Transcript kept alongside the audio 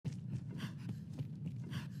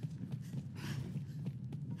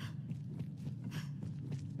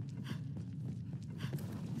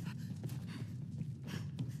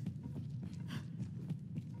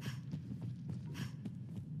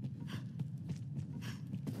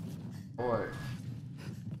Boy.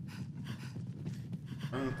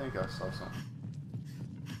 I didn't think I saw something.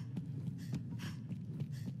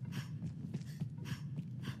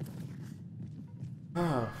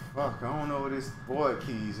 Oh, fuck. I don't know where this boy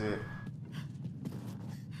key's at.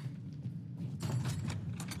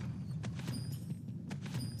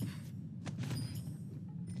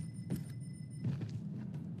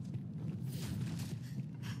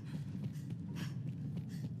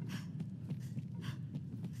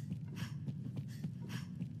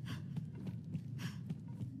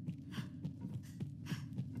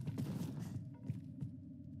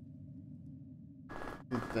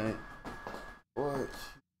 You think? What?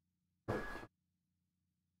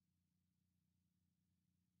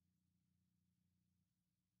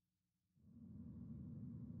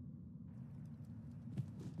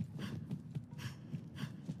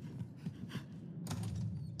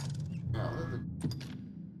 Now, let the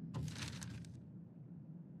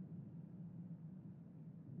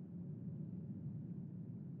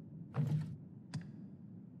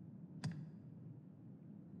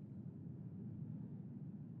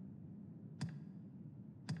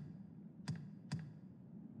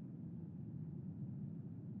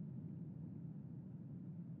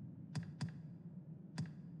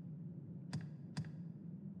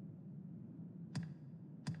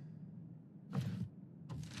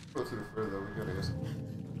go to the further we gotta get some.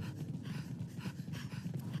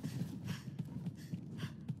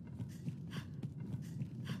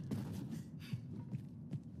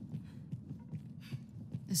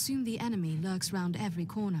 Assume the enemy lurks round every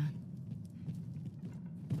corner.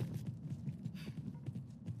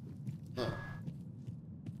 Yeah.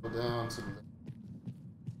 Go down to the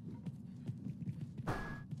left.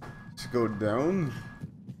 To go down.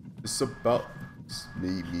 It's about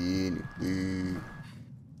maybe anything.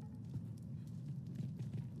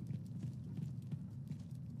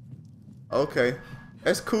 Okay.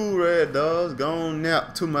 That's cool, Red Dogs. Go on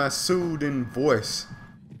nap to my soothing voice.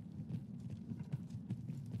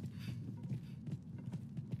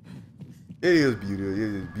 It is beautiful. It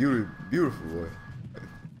is beautiful, boy.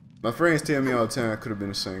 My friends tell me all the time I could have been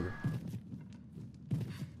a singer.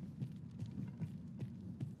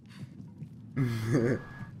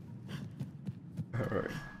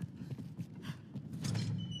 Alright.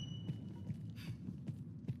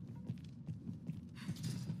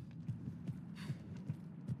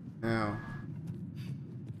 Now.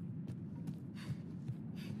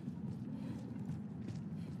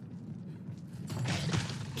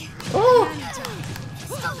 Oh!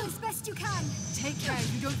 Stop as best you can. Take care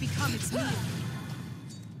you don't become its meal.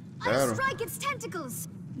 I'll strike its tentacles.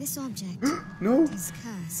 This object No. is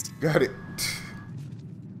cursed. Got it.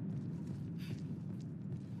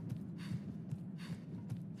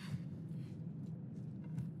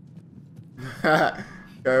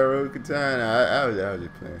 Cairo Katana. I was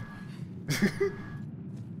just playing.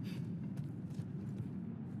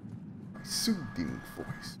 My soothing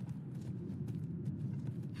voice.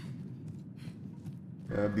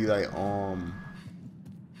 It'd be like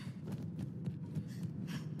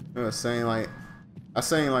I sang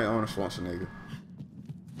like Arnold Schwarzenegger.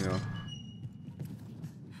 You know.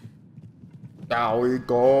 There we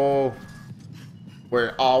go.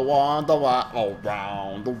 We're all on the wall,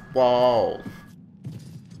 around the wall.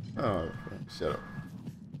 Oh, shut up.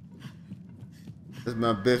 This is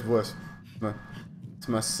my best voice. It's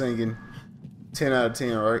my singing. 10 out of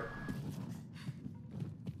 10, right?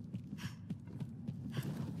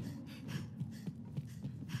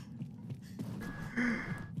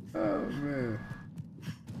 Oh man,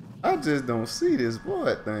 I just don't see this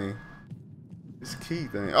boy thing. This key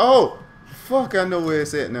thing. Oh, fuck! I know where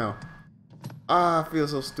it's at now. Ah, I feel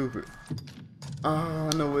so stupid. Ah,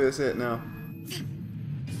 I know where it's at now.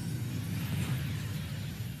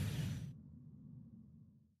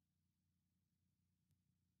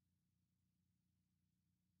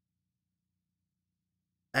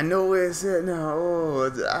 I know where it's at now. Oh,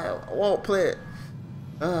 I won't play it.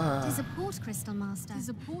 It is a port crystal, Master. It is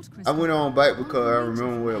a port I crystal. went on back because I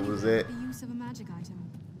remember where it was at. The use of a magic item.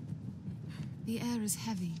 The air is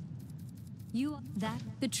heavy. You that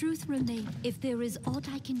the truth remains. If there is aught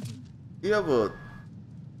I can do. You ever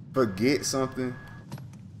forget something,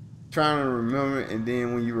 trying to remember it, and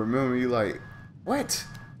then when you remember, you're like, what?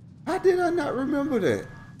 How did I not remember that?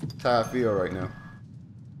 That's how I feel right now.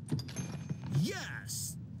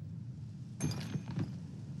 Yes.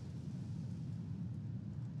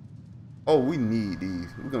 Oh, we need these.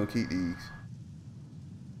 We're gonna keep these.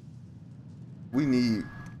 We need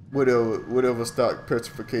whatever stock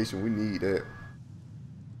petrification. We need that.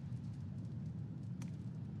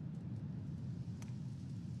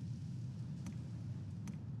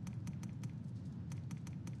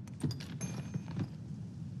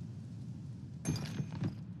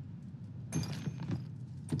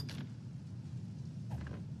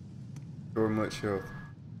 Restore much health.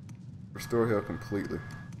 Restore health completely.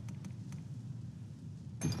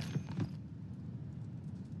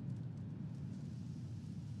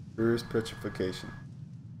 Furious petrification.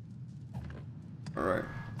 Alright.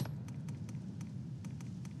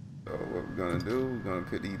 So what we're gonna do, we're gonna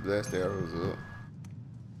put these blast arrows up.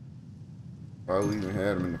 Why we even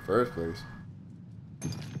had them in the first place.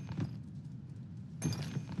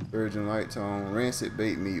 Virgin light tone, rancid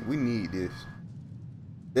bait meat. We need this.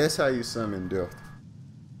 That's how you summon death.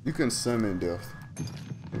 You can summon death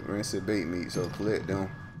with rancid bait meat, so collect them.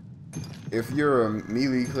 If you're a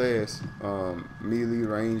melee class, melee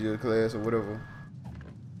ranger class or whatever,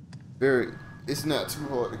 it's not too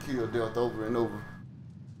hard to kill death over and over.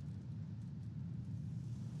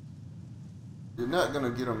 You're not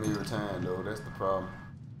gonna get them every time though, that's the problem.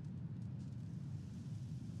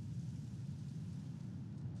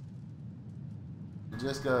 You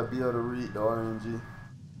just gotta be able to read the RNG.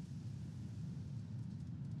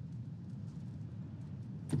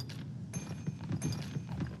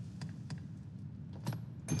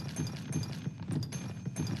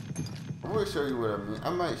 I will show you what I mean. I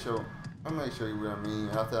might show you what I mean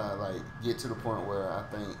after I like get to the point where I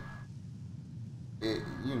think it,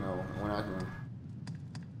 you know, when I can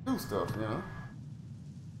do stuff, you know.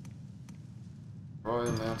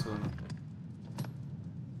 Royal Mantle,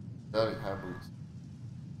 static high boots.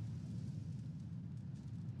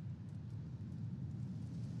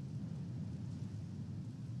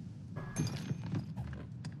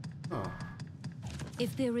 Oh.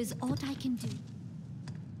 If there is aught I can do.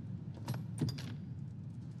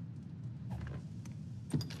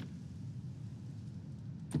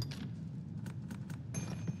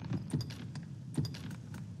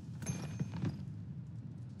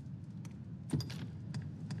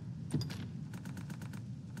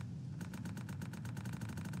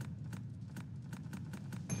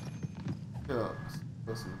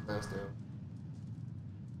 Put some blast arrows.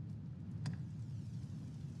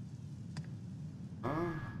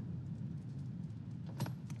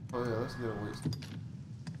 Oh yeah, let's get a waste.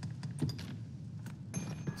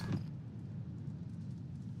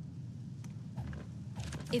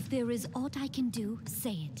 If there is aught I can do,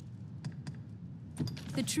 say it.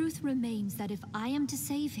 The truth remains that if I am to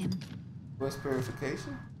save him... What's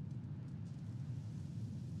purification?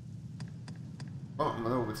 Oh,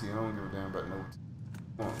 novelty. I don't give a damn about novelty.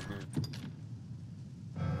 Come on, here.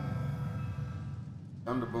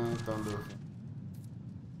 Thunder boom, thunder.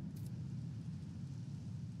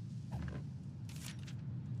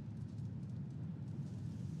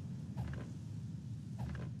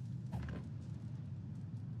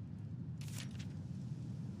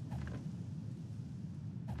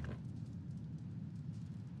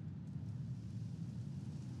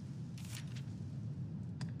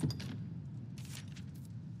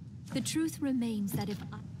 The truth remains that if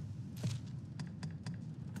I...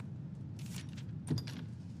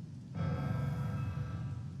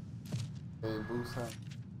 Hey, boost high.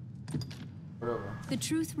 Whatever. The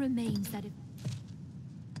truth remains that if...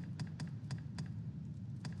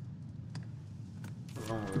 What's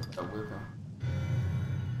wrong with that whip him?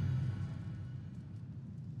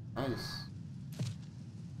 Nice.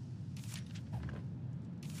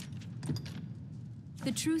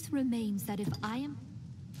 The truth remains that if I am...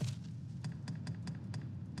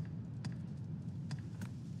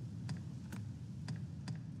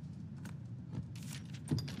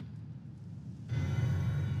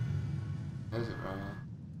 Is it Ryan?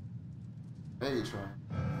 Hey, it's Ryan.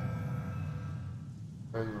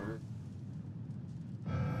 Are you ready?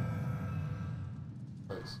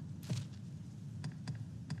 Place.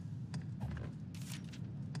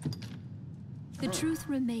 The truth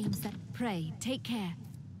remains that... Pray, take care.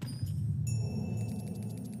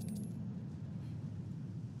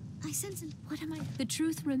 I sense it. What am I... The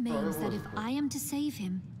truth remains that if I am to save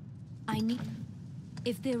him, I need...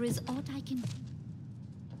 If there is aught I can...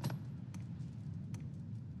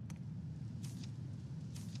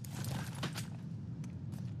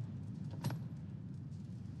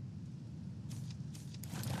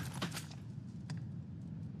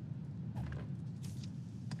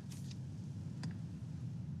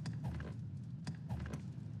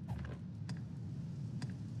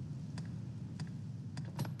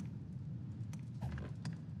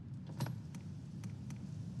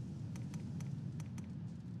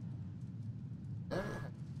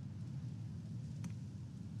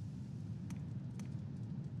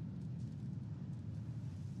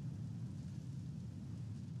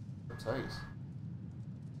 Taste.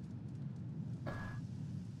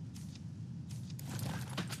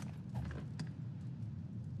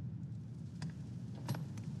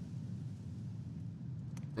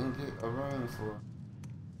 get a room for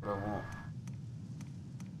what I want.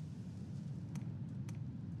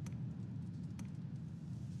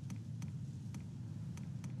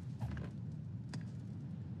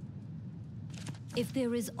 If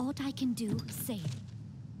there is aught I can do, say it.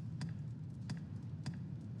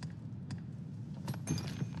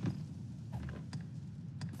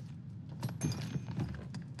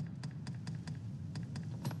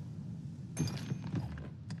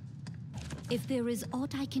 If there is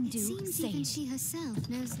aught I can do, seems say even it. she herself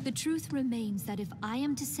knows. The truth remains that if I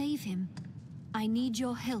am to save him, I need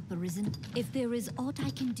your help, Arisen. If there is aught I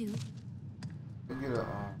can do... We get a,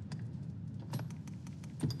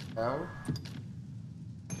 power?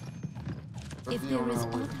 If there is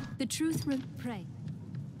aught... The truth pray.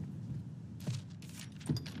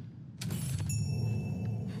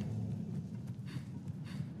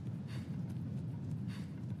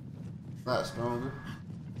 Not stronger.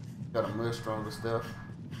 Got a much stronger stuff.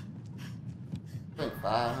 I think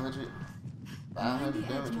 500. 500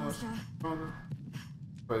 damage more stronger.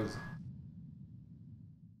 Crazy.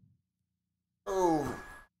 Oh.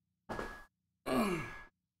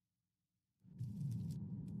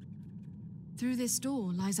 Through this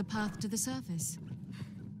door lies a path to the surface.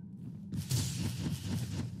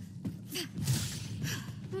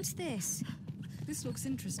 What's this? This looks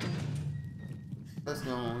interesting. Let's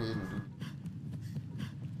go on ahead and do.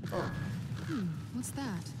 Oh. What's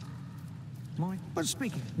that? But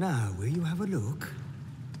speaking now, will you have a look?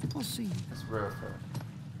 I'll see. That's real fast.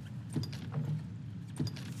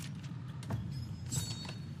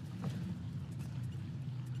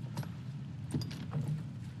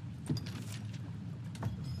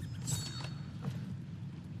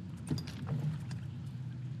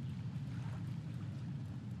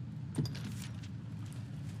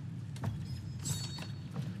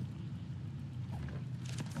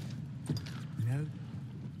 No?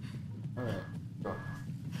 Alright, go.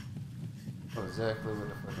 Know exactly what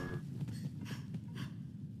the fucking do.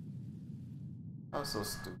 I was so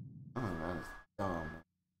stupid. Oh man, it's dumb. Man.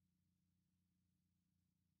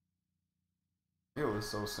 It was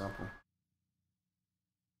so simple.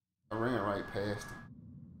 I ran right past it.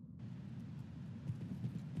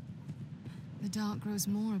 The dark grows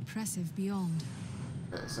more oppressive beyond.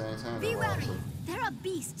 At the same time, Be they were wary! also- There are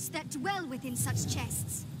beasts that dwell within such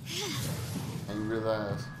chests. and you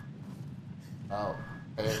realize how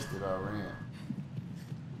fast it I ran.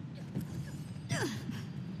 Tread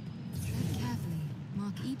carefully.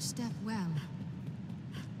 Mark each step well.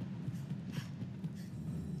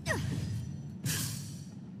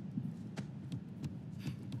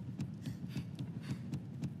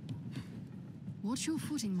 Watch your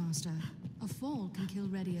footing, Master. A fall can kill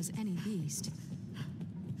ready as any beast.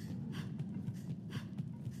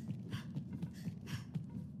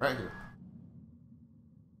 Right here.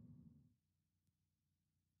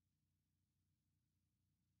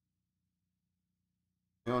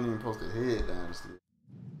 You don't even supposed to head down the stairs.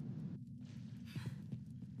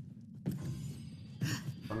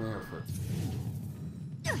 Come here first.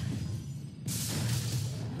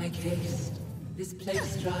 Make haste. This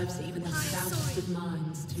place drives even the stoutest of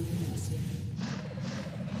minds to lunacy.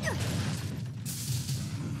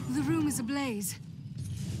 The room is ablaze.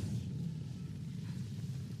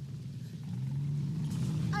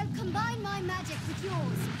 I'll combine my magic with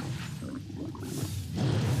yours.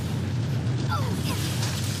 Oh,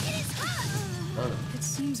 it is hurt! It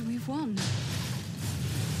seems we've won.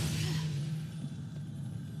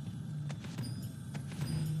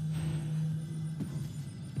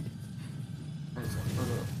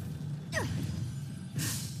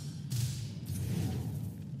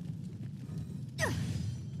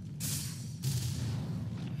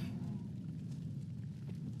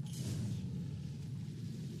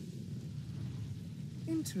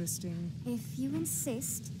 Interesting. If you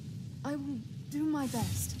insist. I will do my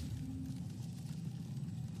best.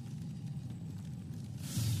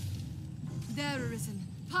 There, Arisen.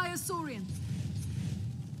 Pyrosaurian.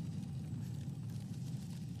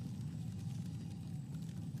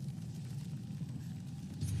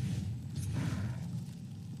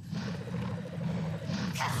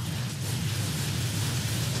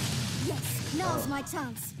 Yes, now's my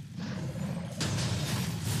chance.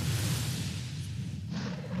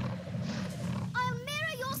 I'll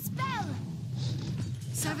mirror your spell.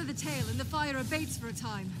 Sever the tail and the fire abates for a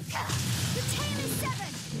time. The tail is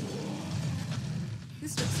severed.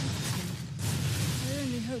 This looks interesting. I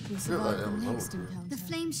only hope we'll feel like survive that the was next over. encounter. The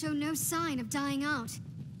flames show no sign of dying out.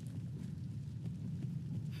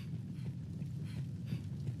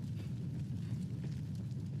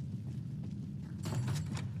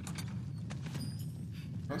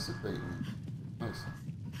 Nice to bait me. Nice.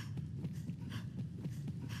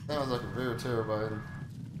 Sounds like a very terrible item.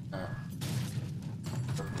 Ah.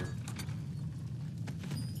 Okay.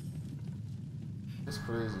 It's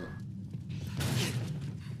crazy.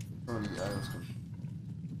 Some of these items can.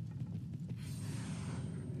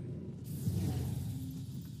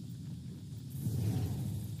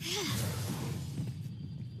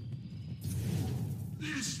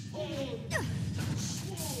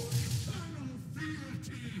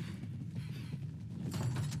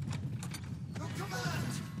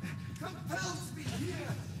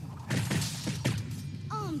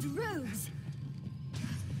 Armed rogues!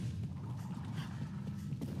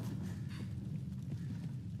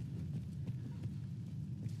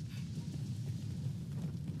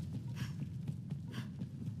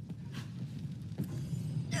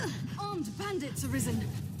 Armed bandits arisen.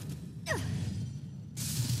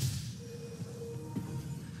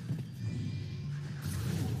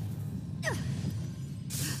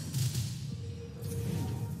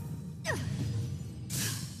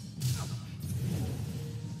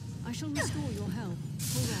 I shall restore your health.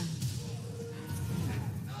 Hold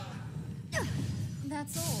on.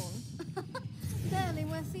 That's all. Barely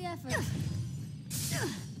worth the effort.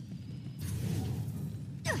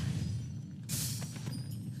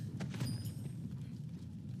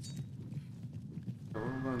 What are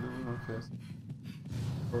we gonna do? We're gonna cast.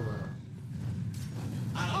 Alright.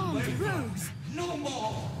 Armed rogues! No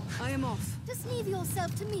more! I am off. Just leave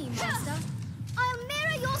yourself to me, Master. I'll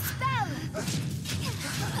mirror your spell!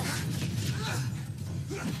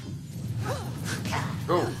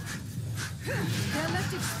 Go! They're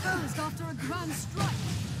left exposed after a grand strike.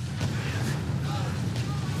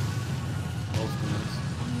 Most of this.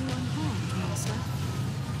 Are you unharmed, Master?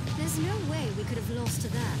 There's no way we could have lost to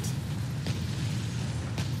that.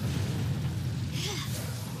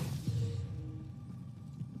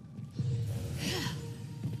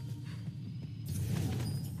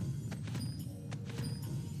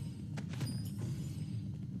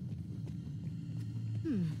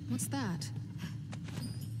 What's that?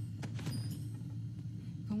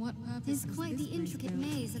 For what purpose? There's was quite this the place intricate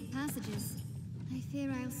built? maze of passages. I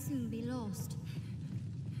fear I'll soon be lost.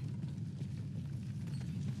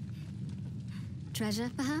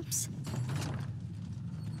 Treasure, perhaps?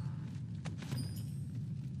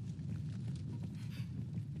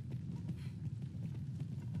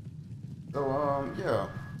 So, yeah.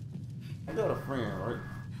 I got a friend, right?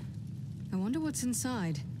 I wonder what's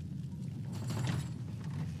inside.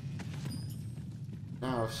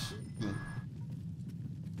 Now, she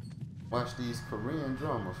watch these Korean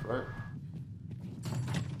dramas, right?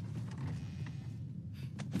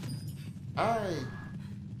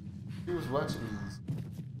 She was watching these,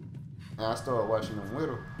 and I started watching them with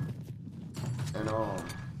her, and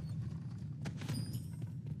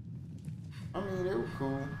I mean, they were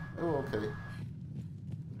cool, they were okay.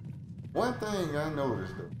 One thing I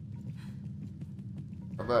noticed though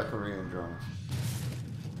about Korean dramas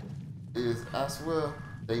is I swear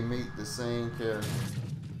they make the same character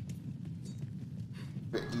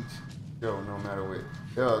for each show, no matter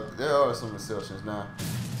what. There are some exceptions. Now,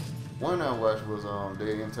 one I watched was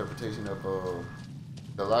their interpretation of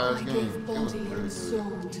the Liar's I Game. gave It was body really and good.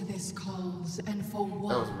 soul to this cause, and for That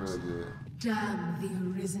what? was really good. Damn the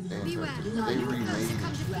Arisen. They Beware, interpreted- they you remade closer it.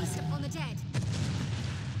 come to feast upon the dead.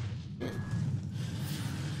 Yeah.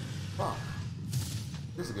 Fuck.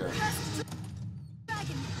 This guy.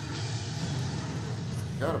 Dragon.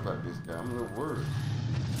 Forgot about this guy. I'm a little worried.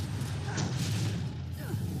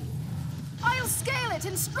 I'll scale it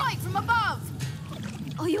and strike from above!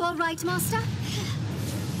 Are you all right, Master?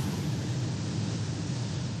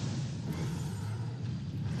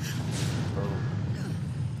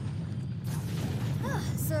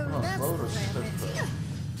 So Oh, that's slow the to way of it. step back.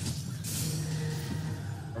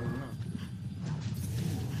 I don't know.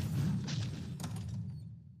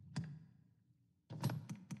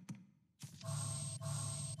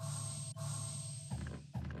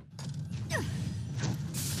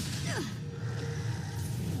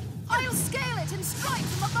 I'll scale it and strike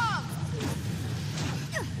from above!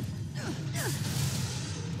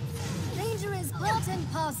 Danger is part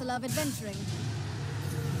and parcel of adventuring.